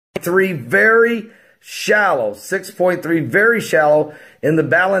6.3 very shallow, 6.3 very shallow in the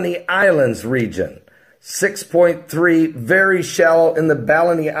Balleny Islands region. 6.3 very shallow in the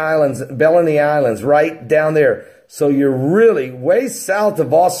Balleny Islands, right down there. So you're really way south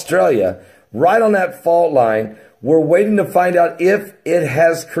of Australia, right on that fault line. We're waiting to find out if it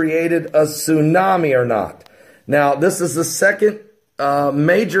has created a tsunami or not. Now, this is the second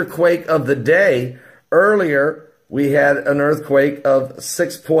major quake of the day. Earlier, we had an earthquake of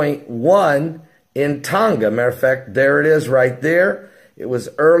 6.1 in Tonga. Matter of fact, there it is right there. It was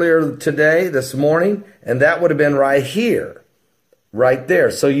earlier today, this morning, and that would have been right here, right there.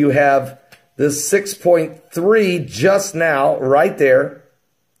 So you have this 6.3 just now, right there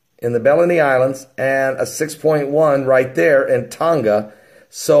in the Balleny Islands, and a 6.1 right there in Tonga.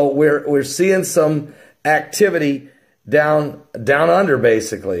 So we're seeing some activity down under,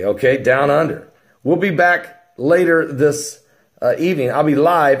 basically, okay, down under. We'll be back later this evening. I'll be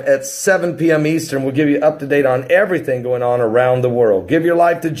live at 7 p.m. Eastern. We'll give you up to date on everything going on around the world. Give your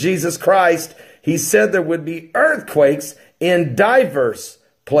life to Jesus Christ. He said there would be earthquakes in diverse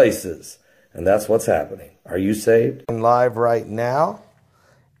places. And that's what's happening. Are you saved? I'm live right now.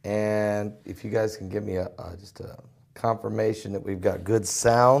 And if you guys can give me just a confirmation that we've got good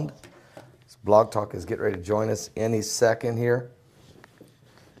sound. This Blog Talk is getting ready to join us any second here.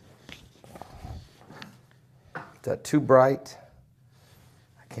 Is that too bright?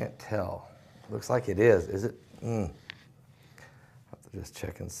 I can't tell. Looks like it is. Is it? I'll have to just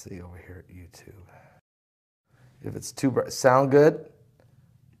check and see over here at YouTube. If it's too bright, sound good?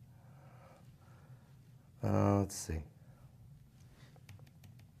 Let's see.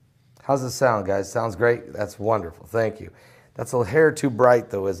 How's it sound, guys? Sounds great? That's wonderful. Thank you. That's a hair too bright,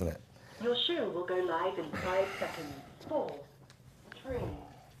 though, isn't it? Your show will go live in 5 seconds. 4, 3,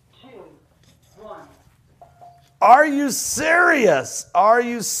 2, 1. Are you serious? Are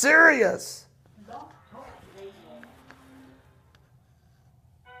you serious?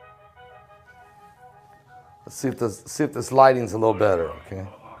 Let's see if this lighting's a little better, okay?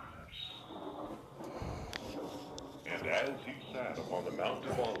 And as he sat upon the Mount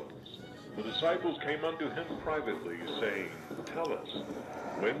of Olives, the disciples came unto him privately, saying, Tell us,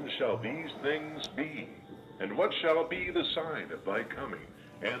 when shall these things be? And what shall be the sign of thy coming,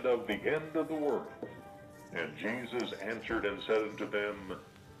 and of the end of the world? And Jesus answered and said unto them,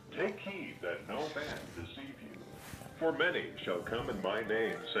 Take heed that no man deceive you. For many shall come in my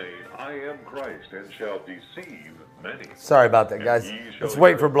name, saying, I am Christ, and shall deceive many. Sorry about that, guys. Let's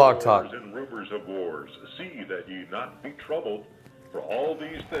wait for Blog Talk. And rumors of wars. See that ye not be troubled, for all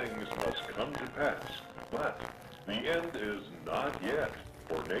these things must come to pass. But the end is not yet.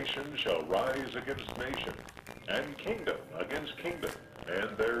 For nation shall rise against nation, and kingdom against kingdom.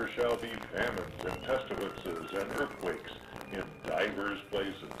 And there shall be famines and pestilences and earthquakes in divers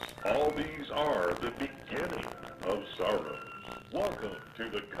places. All these are the beginning of sorrows. Welcome to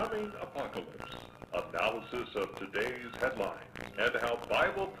the coming apocalypse. Analysis of today's headlines and how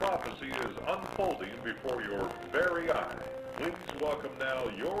Bible prophecy is unfolding before your very eye. Please welcome now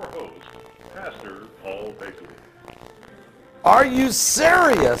your host, Pastor Paul Bakley. Are you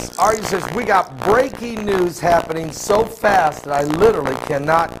serious? Are you serious? We got breaking news happening so fast that I literally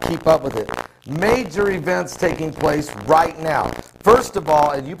cannot keep up with it. Major events taking place right now. First of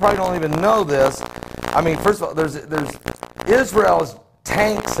all, and you probably don't even know this, I mean, first of all, there's Israel's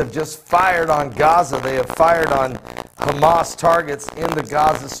tanks have just fired on Gaza. They have fired on Hamas targets in the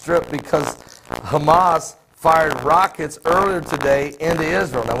Gaza Strip because Hamas fired rockets earlier today into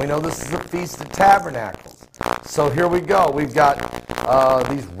Israel. Now, we know this is the Feast of Tabernacles. So here we go. We've got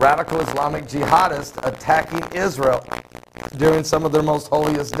these radical Islamic jihadists attacking Israel during some of their most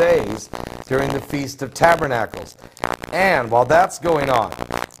holiest days during the Feast of Tabernacles. And while that's going on,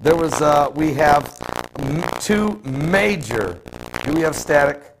 there was we have two major. Do we have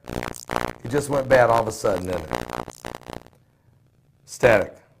static? It just went bad all of a sudden, didn't it?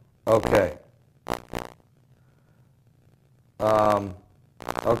 Static. Okay.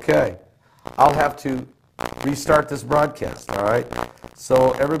 Okay. I'll have to restart this broadcast, all right?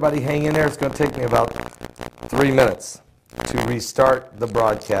 So everybody hang in there. It's going to take me about 3 minutes to restart the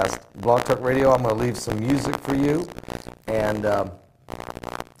broadcast. Blog Talk Radio, I'm going to leave some music for you. And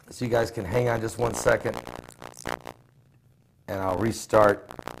so you guys can hang on just 1 second. And I'll restart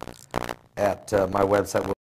at my website.